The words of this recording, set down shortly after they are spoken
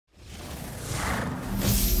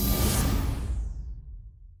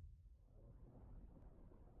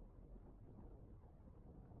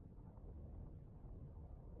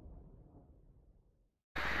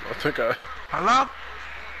think I. Hello?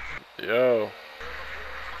 Yo.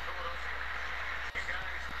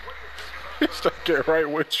 He's to get right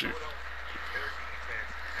with you.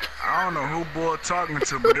 I don't know who boy talking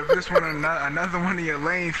to, but if this one another one of your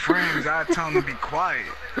lame friends, I'd tell him to be quiet.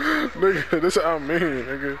 Nigga, this is what I mean,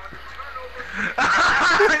 nigga.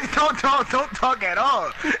 Don't talk at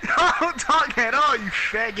all. Don't talk at all, you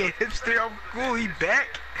faggot hipster. I'm cool, he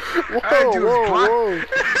back. Whoa, whoa.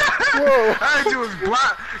 I heard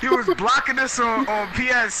you was blocking us on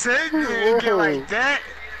PSN. You didn't get like that.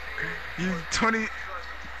 You 20.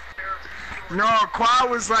 No, Quad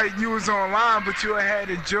was like you was online, but you had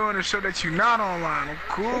to join to show that you're not online. I'm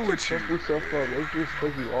cool with you. Fuck yourself up. Let's just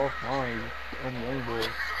take you offline. I'm young boy.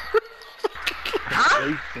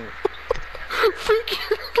 Huh?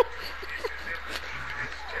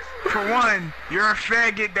 For one, you're a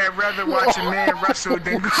faggot that rather watch a man wrestle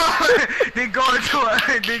than go into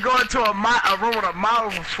a room with a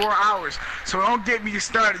model for 4 hours. So don't get me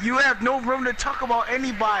started. You have no room to talk about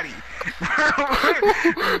anybody.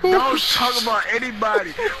 Don't talk about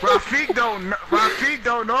anybody. Rafiq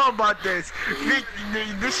don't know about this.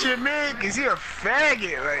 This your man, cause he a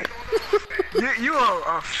faggot. Like you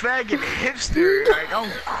a faggot hipster. Like I'm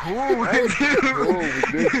cool with you.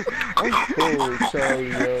 I'm cool with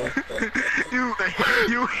Charlie, yo. You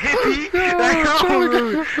hippie. Like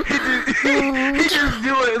he just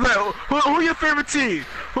do it. Like who your favorite team?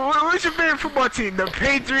 What's your favorite football team? The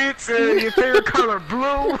Patriots? Your favorite color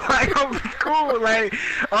blue? Like I'm cool. Like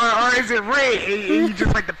or is it red? And you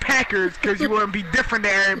just like the Packers because you want to be different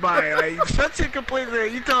than everybody. Like shut your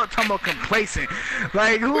complacent. You talking about complacent?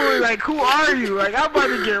 Like who are you? Like I'm about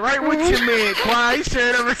to get right with your man. Quad, he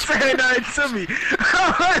should ever say nothing to me.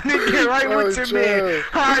 I'm about to get right with your man.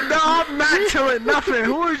 No, I'm not telling nothing.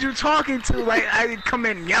 Who is you talking to? Like I come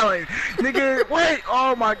in yelling, nigga. What?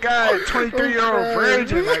 Oh my God, 23-year-old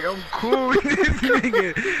virgin. Like I'm cool with this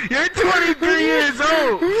nigga. You're 23 years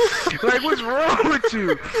old. Like what's wrong with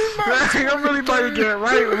you? Like I'm really about to get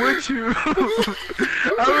right with you.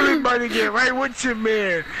 I'm really about to get right with you,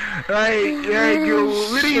 man. Like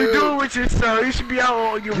what are you doing with yourself? You should be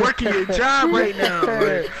out you're working your job right now.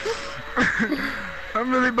 Like, I'm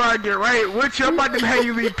really about to get right with you. I'm about to have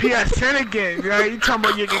you leave PSN again. Right? You talking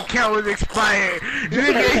about your account was expired.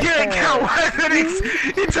 Your account wasn't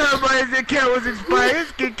you talking about his account was expired.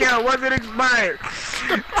 His account wasn't expired.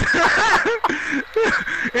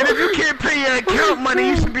 And if you can't pay your account money,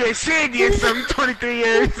 you should be ashamed of yourself. You're 23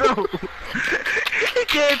 years old. He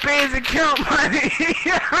can't pay his account money.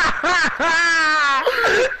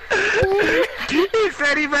 He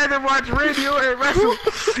said he'd rather watch radio and wrestle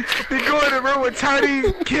than go in the room with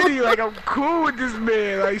Tiny Kitty. Like, I'm cool with this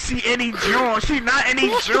man. Like, she any John. She not any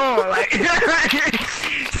John. Like, she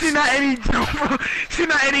not any John. She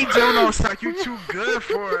not any John on stock. You too good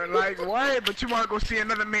for her. Like, what? But you want to go see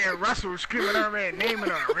another man wrestle, screaming her man name in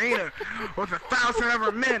the arena with 1,000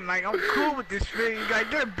 other men. Like, I'm cool with this thing. Like,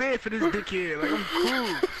 get a bed for this dickhead. Like, I'm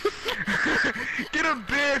cool. Get a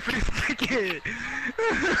bed for this dickhead.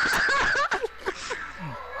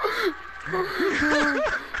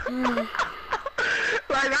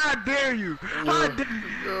 Like I dare you. I dare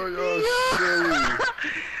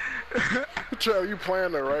you. Charlie, you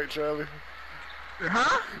playing that right, Charlie?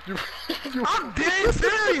 Huh? I'm dead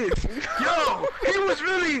serious. Yo, he was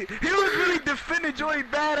really defending Joey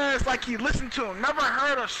Badass like he listened to him. Never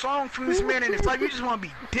heard a song from this man, and it's like you just want to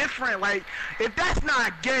be different. Like if that's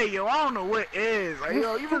not gay, yo, I don't know what is. Like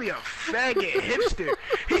yo, you really a faggot hipster.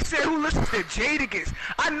 He said who listens to Jadakiss?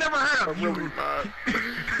 I never heard of you.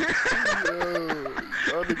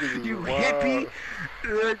 You hippie.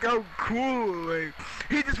 Like I'm cool. Like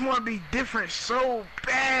he just want to be different so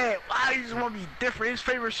bad. Why he just want to be different? His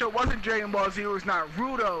favorite show wasn't Dragon Ball Z. It was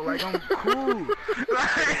Naruto. Like I'm cool.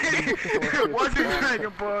 Like it wasn't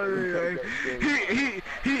Dragon Ball Z. Like,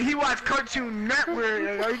 he watched Cartoon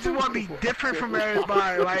Network. Like, he just want to be different from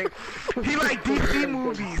everybody. Like he like DC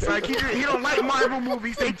movies. Like he don't like Marvel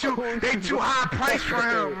movies. They too high price for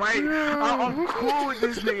him. Like I'm cool with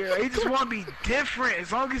this nigga. He just want to be different.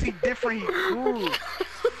 As long as he different, he cool.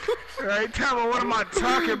 Right, tell me what am I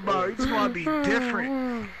talking about? You just want to be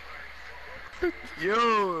different.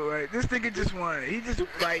 Yo, like this nigga just want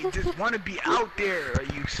to be out there.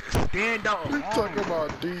 Like, you stand out. We talking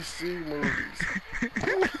about DC movies.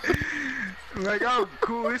 Like oh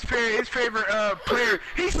cool. His favorite player.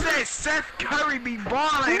 He said Seth Curry be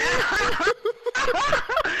balling. He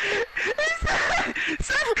said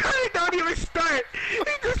Seth Curry don't even start. He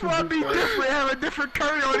just want to be different. Have a different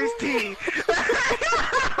Curry on his team.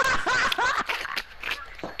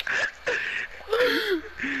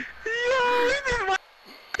 Yo,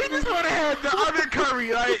 he just want to have the other Curry.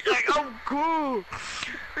 Curry. Like I'm cool.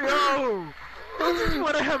 Yo, I just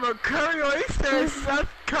want to have a curry. Yo, he said Seth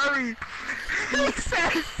Curry. He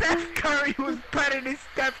said Seth Curry was better than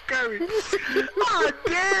Steph Curry. How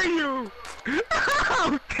dare you?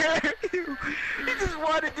 How dare you? He just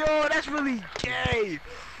wanted, yo, that's really gay.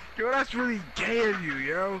 Yo, that's really gay of you,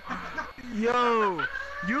 yo. Yo,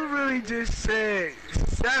 you really just said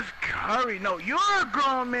Steph Curry. No, you're a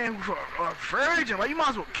grown man who's a virgin. Like, you might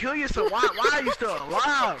as well kill yourself. Why are you still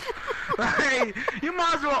alive? Like, you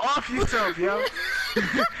might as well off yourself, yo.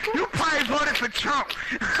 You probably voted for Trump.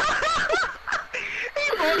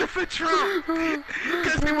 He voted for Trump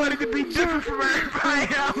because he wanted to be different from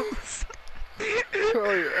everybody else.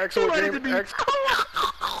 Oh, yeah, He wanted to be. I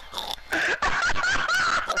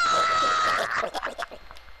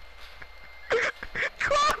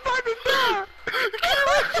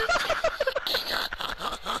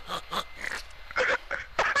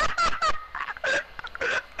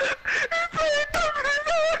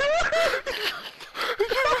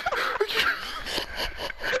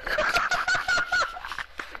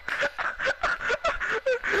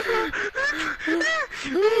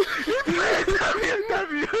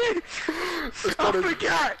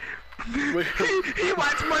forgot. He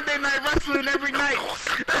watched Monday Night Wrestling every night.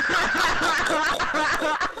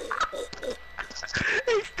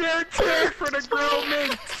 He still cheering for the grown men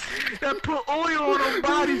that put oil on their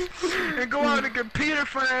bodies and go out and compete in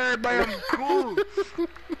front of everybody. I'm cool.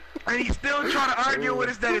 And he's still trying to argue with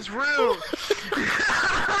us that it's real.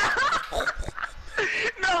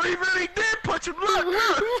 No, he really did punch him. Look.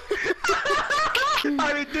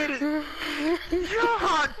 How he did it. Yo,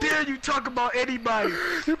 how dare you talk about anybody?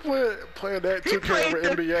 You playing that 2K over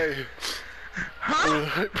NBA.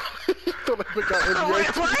 Huh? Don't even got NBA.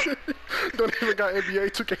 Wait, what? Don't even got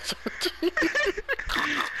NBA 2K17.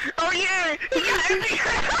 Oh yeah, he got NBA.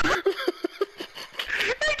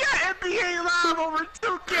 He got NBA Live over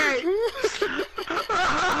 2K.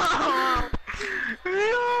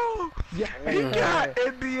 Yo, he got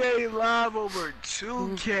NBA Live over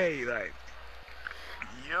 2K. Like,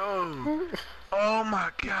 yo. Oh my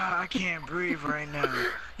god, I can't breathe right now.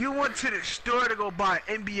 You went to the store to go buy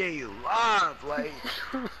NBA Live. Like,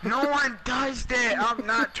 no one does that. I'm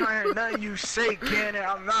not trying to nothing you say, Cannon.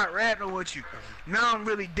 I'm not rapping with you. Now I'm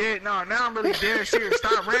really dead. No, now I'm really dead serious.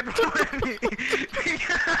 Stop rapping with me.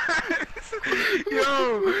 Because,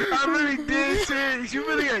 yo, I'm really dead serious. You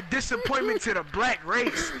really a disappointment to the black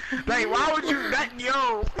race. Like, why would you not,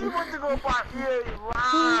 yo, you want to go buy NBA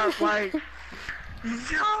Live. Like,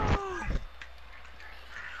 yo.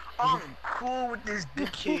 I'm cool with this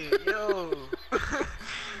dickhead, yo.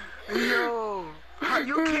 Yo,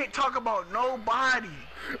 you can't talk about nobody.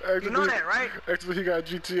 Actually, You know that, right? Actually, he got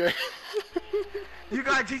GTA. You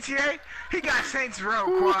got GTA? He got Saints Row,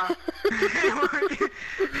 Qua.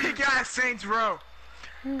 He got Saints Row.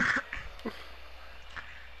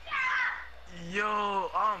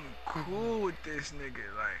 Yo, I'm cool with this nigga,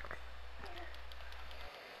 like.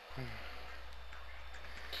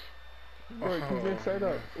 Bro, keep it set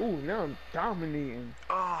up. Ooh, now I'm dominating.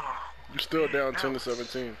 Oh. You're still down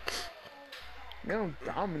 10-17. Now I'm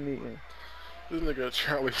dominating. This nigga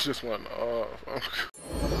Charlie just went off.